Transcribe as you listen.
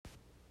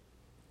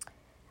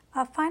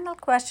Our final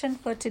question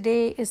for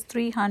today is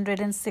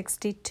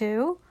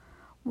 362.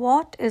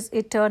 What is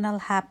eternal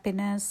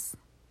happiness?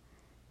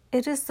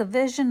 It is the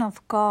vision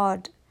of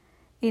God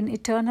in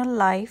eternal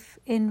life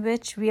in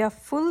which we are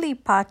fully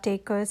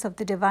partakers of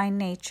the divine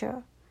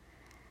nature.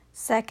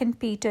 2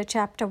 Peter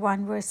chapter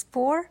 1 verse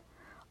 4,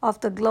 of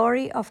the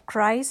glory of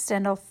Christ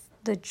and of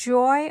the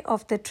joy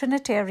of the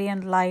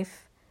Trinitarian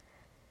life.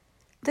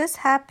 This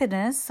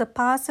happiness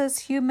surpasses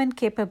human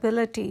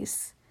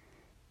capabilities.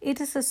 It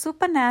is a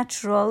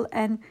supernatural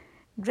and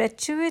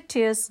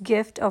gratuitous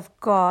gift of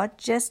God,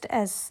 just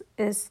as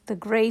is the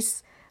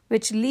grace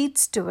which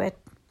leads to it.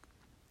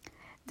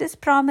 This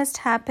promised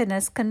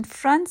happiness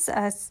confronts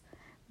us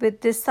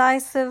with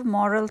decisive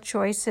moral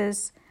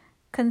choices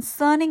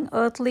concerning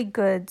earthly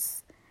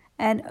goods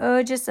and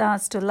urges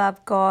us to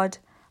love God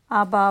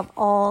above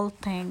all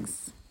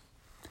things.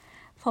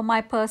 For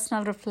my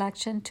personal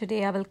reflection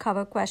today, I will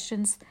cover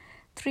questions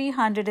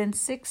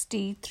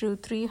 360 through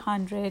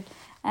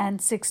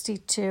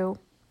 362.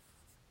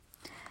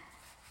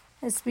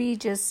 As we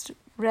just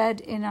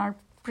read in our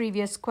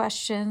previous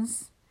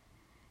questions,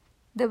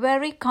 the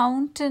very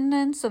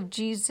countenance of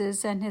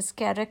Jesus and his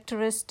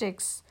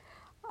characteristics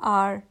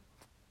are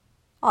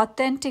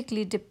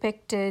authentically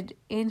depicted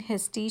in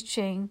his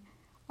teaching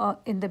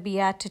in the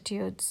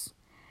Beatitudes.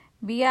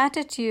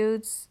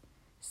 Beatitudes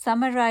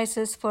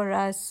summarizes for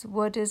us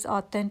what is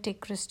authentic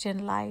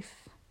Christian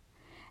life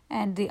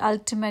and the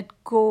ultimate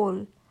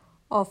goal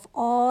of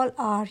all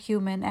our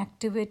human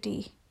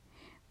activity,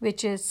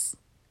 which is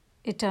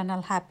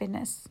eternal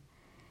happiness.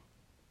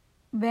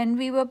 When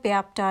we were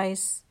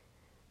baptized,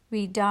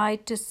 we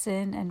died to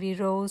sin and we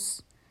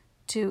rose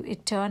to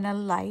eternal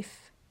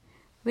life,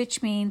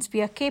 which means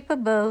we are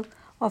capable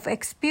of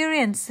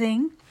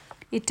experiencing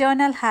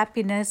eternal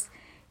happiness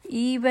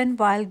even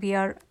while we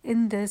are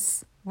in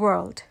this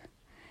world,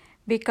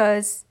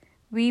 because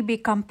we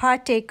become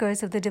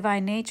partakers of the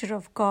divine nature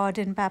of God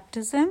in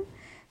baptism.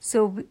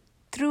 So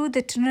through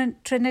the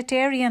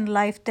Trinitarian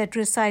life that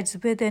resides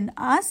within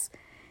us,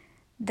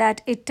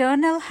 that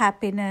eternal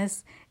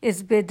happiness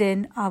is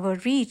within our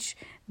reach,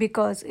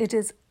 because it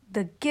is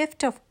the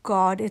gift of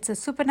God. It's a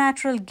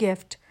supernatural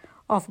gift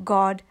of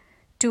God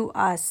to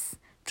us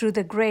through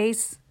the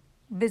grace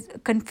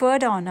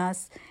conferred on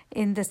us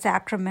in the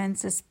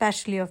sacraments,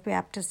 especially of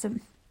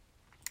baptism.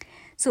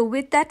 So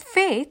with that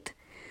faith,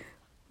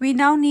 we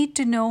now need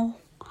to know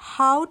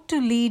how to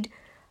lead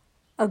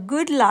a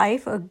good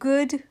life, a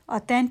good,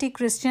 authentic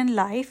Christian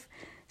life,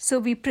 so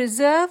we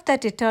preserve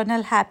that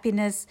eternal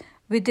happiness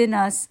within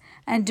us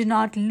and do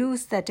not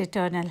lose that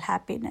eternal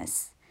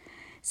happiness.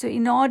 So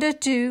in order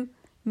to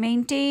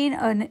maintain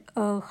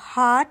a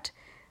heart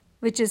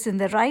which is in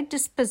the right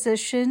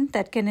disposition,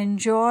 that can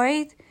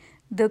enjoy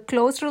the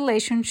close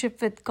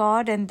relationship with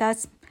God and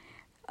thus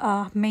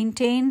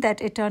maintain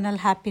that eternal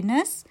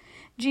happiness,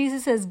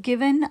 Jesus has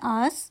given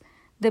us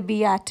the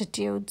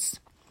Beatitudes.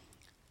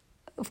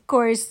 Of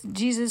course,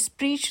 Jesus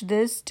preached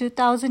this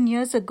 2,000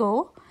 years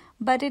ago,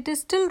 but it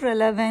is still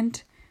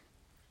relevant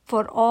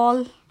for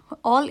all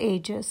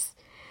ages.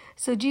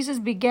 So Jesus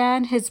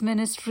began his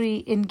ministry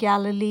in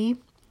Galilee.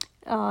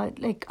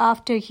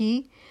 After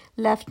he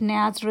left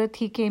Nazareth,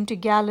 he came to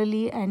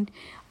Galilee, and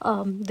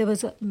there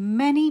was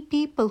many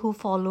people who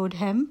followed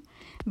him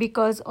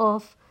because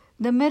of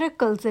the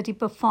miracles that he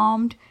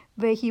performed,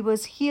 where he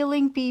was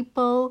healing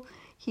people,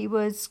 he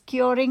was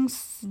curing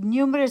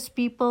numerous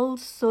people.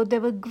 So there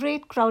were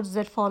great crowds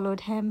that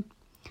followed him.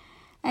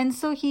 And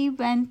so he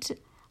went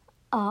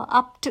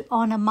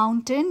on a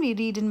mountain, we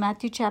read in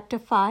Matthew chapter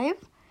 5,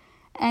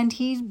 and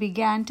he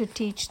began to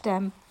teach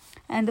them.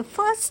 And the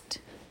first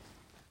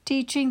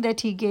teaching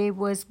that he gave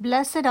was,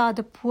 "Blessed are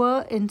the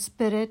poor in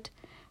spirit,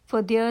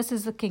 for theirs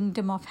is the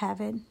kingdom of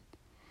heaven."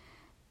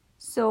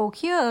 So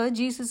here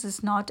Jesus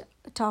is not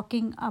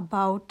talking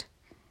about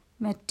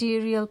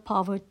material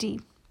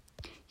poverty.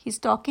 He's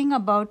talking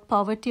about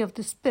poverty of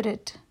the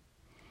spirit,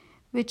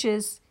 which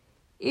is,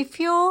 if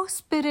your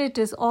spirit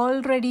is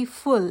already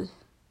full,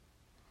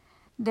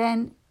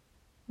 then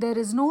there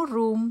is no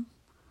room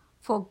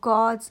for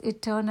God's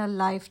eternal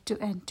life to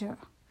enter.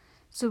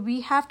 So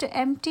we have to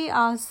empty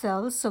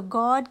ourselves so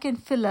God can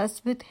fill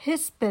us with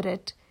his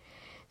spirit.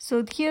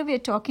 So here we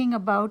are talking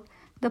about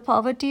the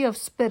poverty of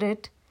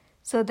spirit,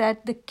 so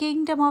that the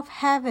kingdom of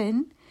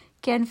heaven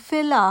can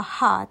fill our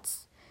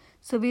hearts.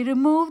 So we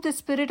remove the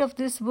spirit of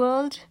this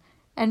world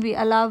and we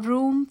allow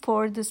room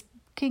for this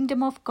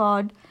kingdom of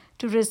God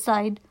to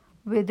reside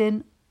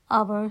within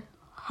our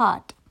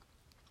heart.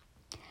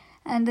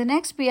 And the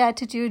next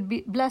beatitude,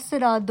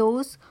 "Blessed are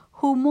those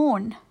who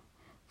mourn,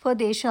 for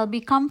they shall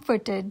be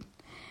comforted."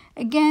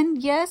 Again,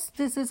 yes,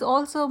 this is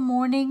also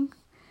mourning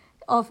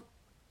of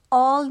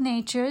all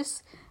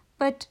natures,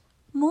 but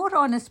more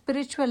on a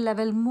spiritual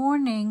level,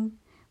 mourning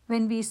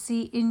when we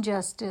see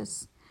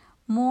injustice,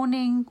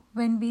 mourning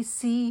when we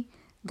see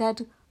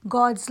that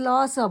God's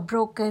laws are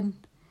broken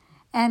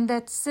and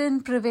that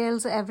sin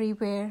prevails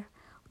everywhere,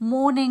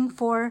 mourning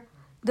for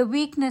the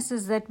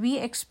weaknesses that we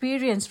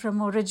experience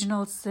from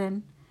original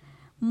sin,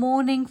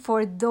 mourning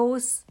for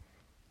those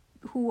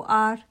who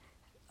are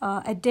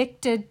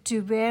addicted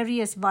to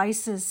various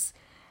vices.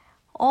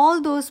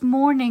 All those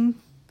mourning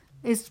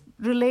is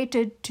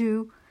related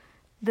to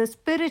the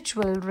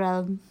spiritual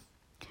realm.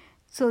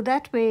 So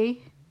that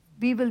way,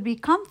 we will be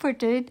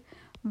comforted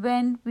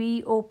when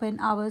we open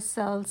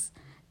ourselves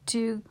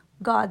to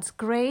God's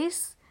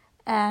grace,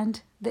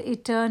 and the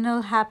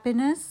eternal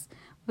happiness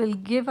will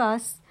give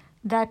us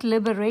that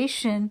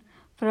liberation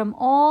from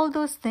all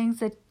those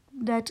things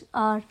that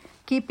are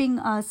keeping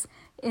us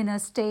in a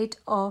state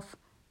of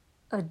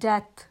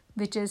death,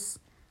 which is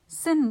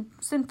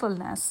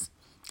sinfulness.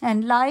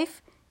 And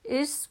life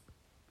is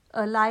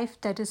a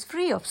life that is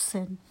free of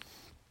sin.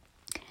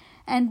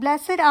 And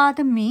blessed are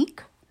the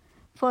meek,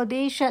 for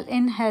they shall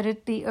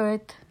inherit the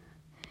earth.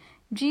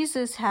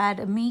 Jesus had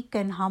a meek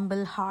and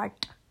humble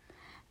heart.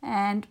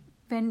 And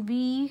when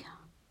we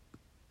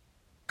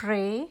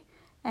pray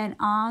and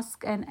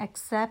ask and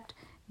accept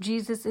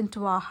Jesus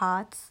into our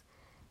hearts,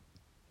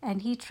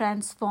 and He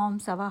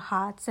transforms our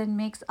hearts and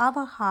makes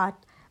our heart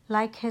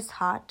like His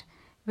heart,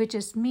 which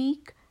is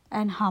meek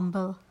and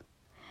humble.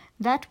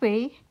 That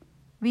way,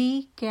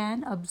 we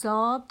can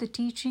absorb the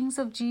teachings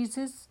of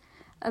Jesus,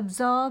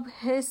 absorb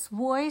His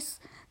voice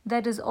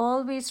that is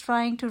always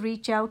trying to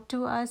reach out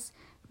to us.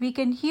 We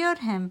can hear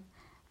Him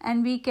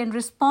and we can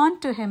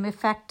respond to Him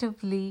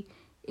effectively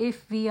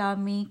if we are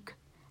meek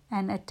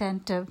and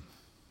attentive.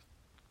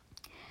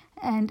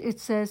 And it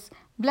says,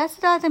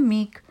 "Blessed are the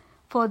meek,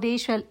 for they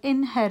shall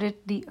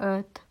inherit the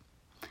earth."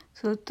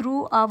 So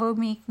through our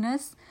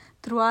meekness,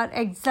 through our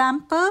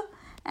example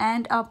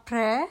and our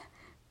prayer,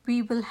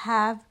 we will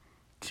have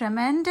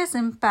tremendous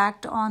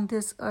impact on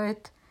this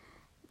earth,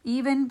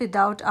 even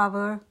without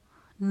our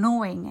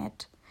knowing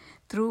it.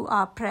 Through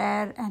our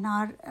prayer and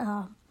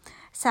our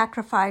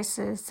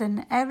sacrifices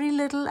and every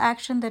little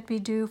action that we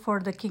do for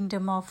the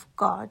kingdom of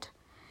God,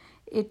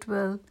 it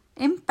will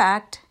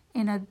impact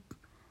in a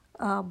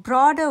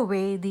broader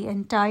way the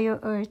entire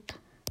earth.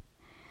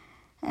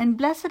 And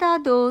blessed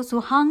are those who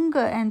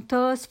hunger and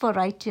thirst for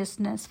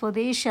righteousness, for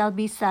they shall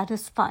be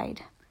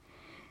satisfied.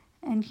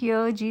 And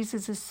here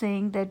Jesus is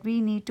saying that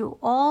we need to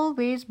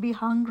always be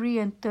hungry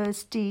and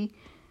thirsty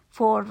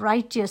for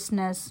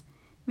righteousness.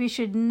 We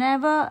should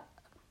never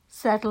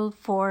settle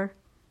for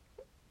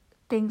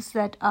things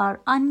that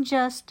are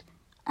unjust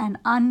and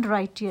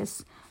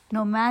unrighteous.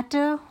 No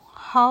matter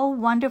how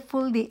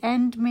wonderful the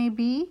end may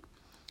be,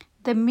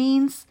 the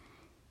means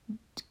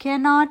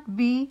cannot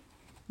be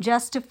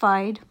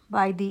justified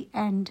by the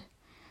end.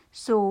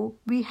 So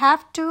we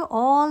have to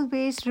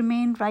always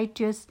remain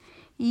righteous,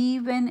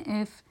 even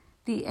if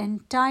the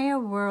entire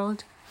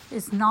world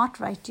is not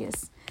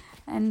righteous.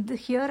 And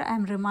here I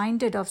am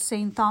reminded of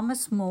St.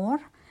 Thomas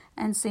More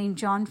and St.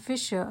 John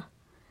Fisher.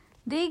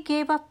 They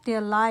gave up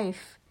their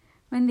life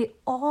when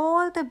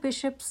all the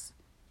bishops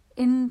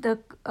in the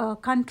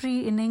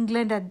country in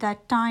England at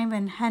that time,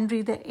 when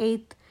Henry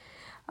VIII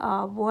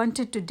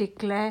wanted to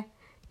declare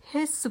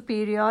his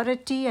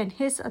superiority and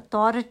his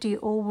authority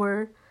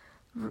over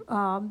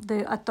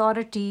the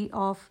authority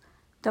of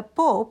the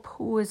Pope,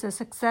 who is a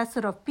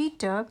successor of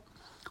Peter,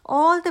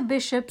 all the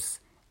bishops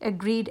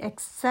agreed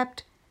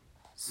except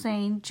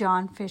St.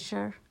 John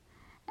Fisher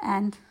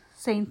and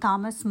St.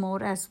 Thomas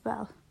More as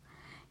well.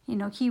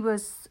 He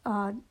was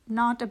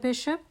not a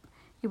bishop,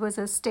 he was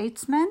a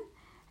statesman,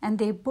 and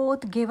they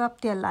both gave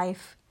up their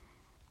life.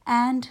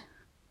 And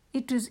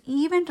it was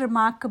even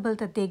remarkable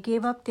that they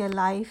gave up their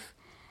life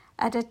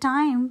at a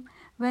time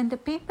when the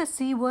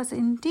papacy was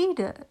indeed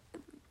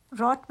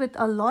wrought with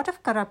a lot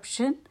of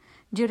corruption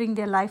during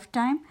their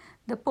lifetime.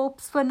 The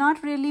popes were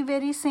not really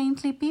very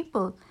saintly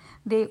people.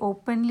 They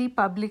openly,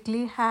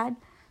 publicly had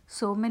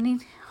so many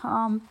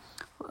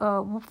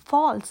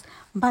faults,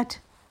 but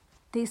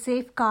they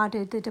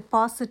safeguarded the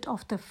deposit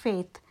of the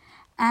faith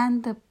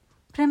and the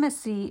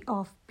primacy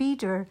of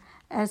Peter,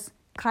 as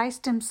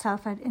Christ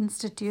Himself had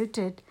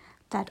instituted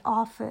that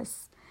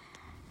office.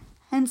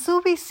 And so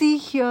we see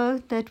here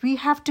that we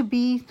have to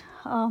be,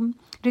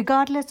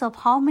 regardless of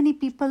how many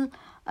people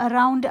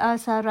around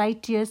us are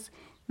righteous,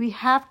 we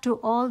have to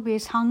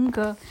always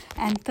hunger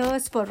and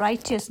thirst for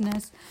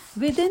righteousness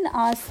within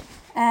us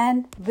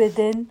and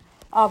within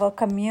our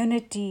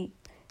community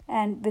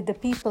and with the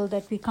people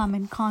that we come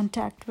in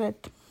contact with.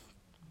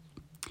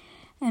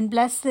 And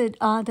blessed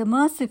are the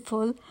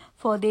merciful,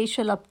 for they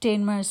shall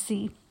obtain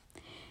mercy.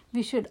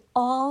 We should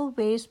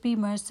always be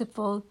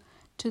merciful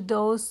to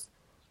those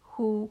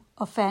who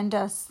offend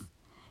us,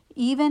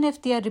 even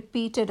if they are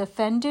repeated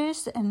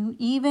offenders, and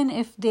even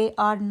if they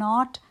are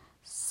not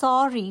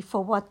sorry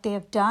for what they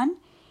have done,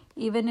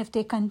 even if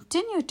they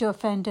continue to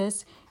offend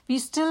us, we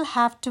still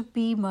have to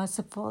be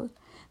merciful.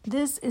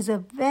 This is a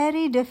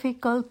very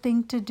difficult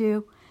thing to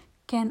do,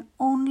 can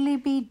only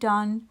be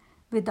done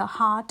with the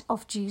heart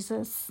of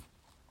Jesus.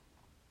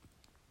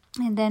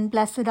 And then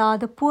blessed are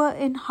the poor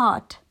in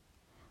heart,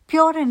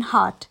 pure in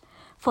heart,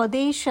 for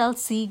they shall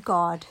see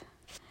God.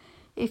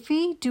 If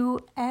we do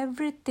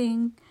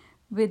everything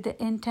with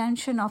the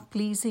intention of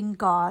pleasing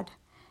God,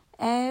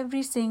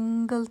 every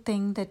single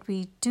thing that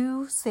we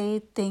do,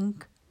 say,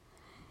 think,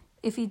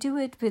 if we do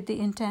it with the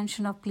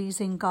intention of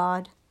pleasing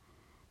God,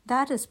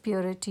 That is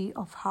purity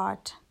of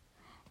heart.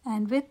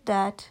 And with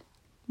that,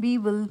 we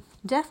will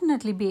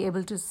definitely be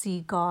able to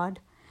see God,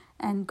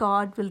 and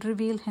God will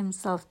reveal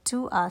himself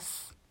to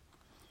us.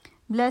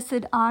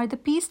 Blessed are the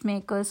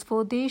peacemakers,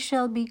 for they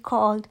shall be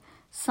called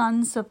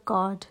sons of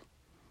God.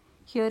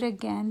 Here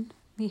again,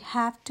 we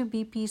have to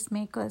be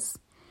peacemakers.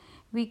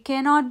 We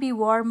cannot be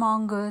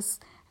warmongers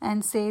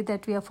and say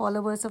that we are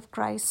followers of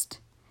Christ.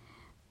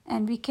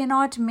 And we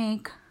cannot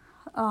make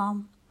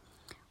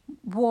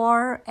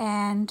war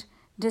and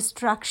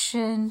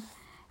destruction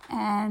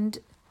and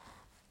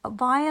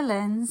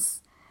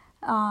violence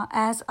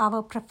as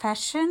our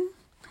profession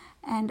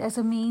and as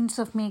a means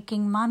of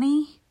making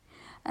money,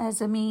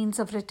 as a means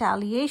of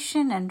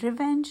retaliation and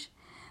revenge.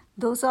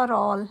 Those are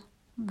all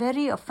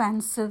very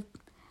offensive,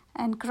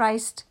 and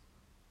Christ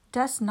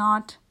does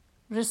not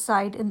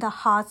reside in the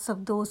hearts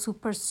of those who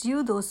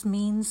pursue those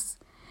means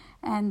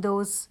and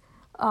those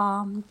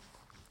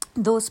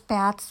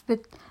paths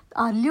which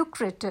are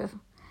lucrative,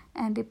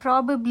 and they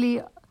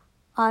probably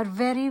are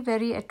very,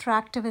 very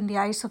attractive in the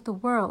eyes of the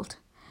world.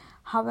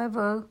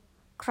 However,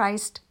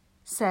 Christ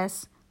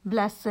says,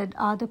 "Blessed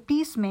are the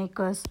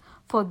peacemakers,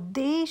 for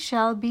they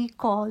shall be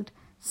called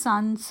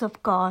sons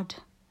of God."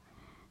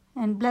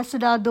 And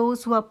blessed are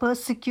those who are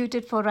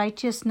persecuted for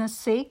righteousness'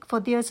 sake, for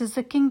theirs is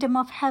the kingdom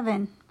of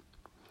heaven.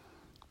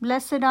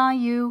 Blessed are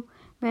you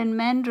when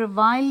men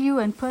revile you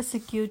and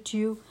persecute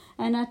you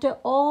and utter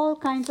all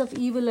kinds of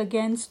evil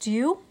against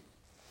you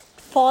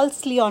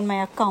falsely on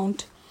my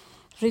account.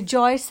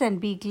 Rejoice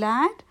and be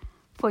glad,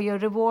 for your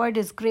reward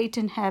is great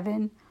in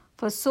heaven,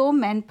 for so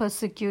men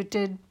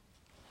persecuted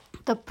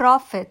the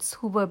prophets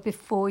who were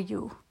before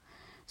you.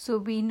 So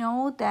we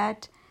know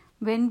that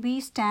when we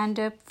stand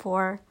up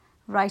for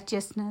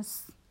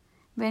righteousness,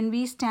 when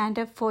we stand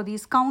up for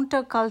these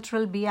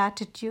countercultural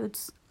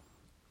beatitudes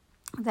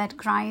that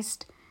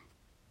Christ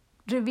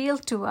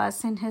revealed to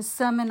us in his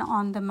Sermon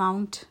on the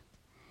Mount,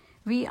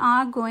 we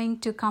are going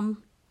to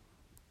come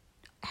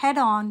head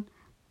on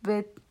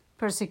with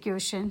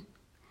persecution.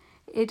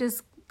 It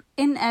is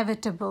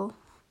inevitable,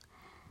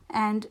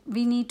 and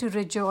we need to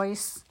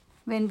rejoice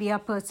when we are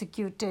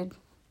persecuted,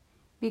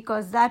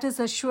 because that is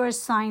a sure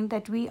sign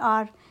that we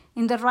are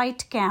in the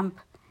right camp.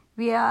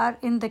 We are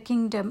in the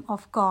kingdom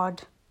of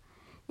God.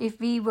 If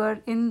we were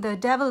in the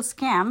devil's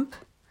camp,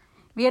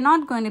 we are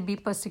not going to be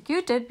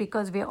persecuted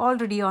because we are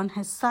already on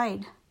his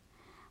side.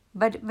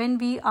 But when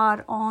we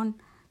are on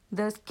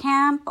the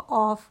camp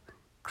of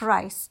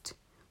Christ,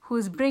 who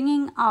is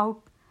bringing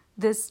out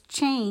this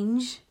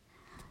change,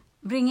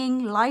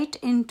 bringing light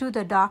into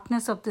the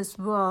darkness of this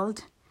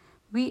world,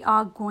 we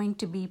are going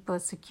to be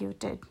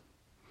persecuted.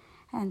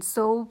 And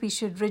so we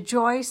should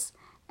rejoice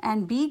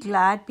and be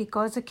glad,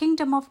 because the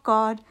kingdom of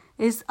God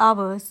is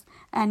ours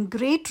and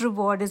great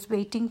reward is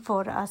waiting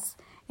for us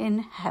in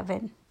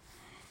heaven.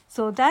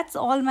 So that's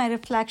all my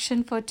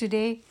reflection for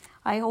today.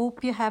 I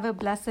hope you have a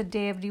blessed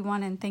day,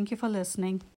 everyone, and thank you for listening.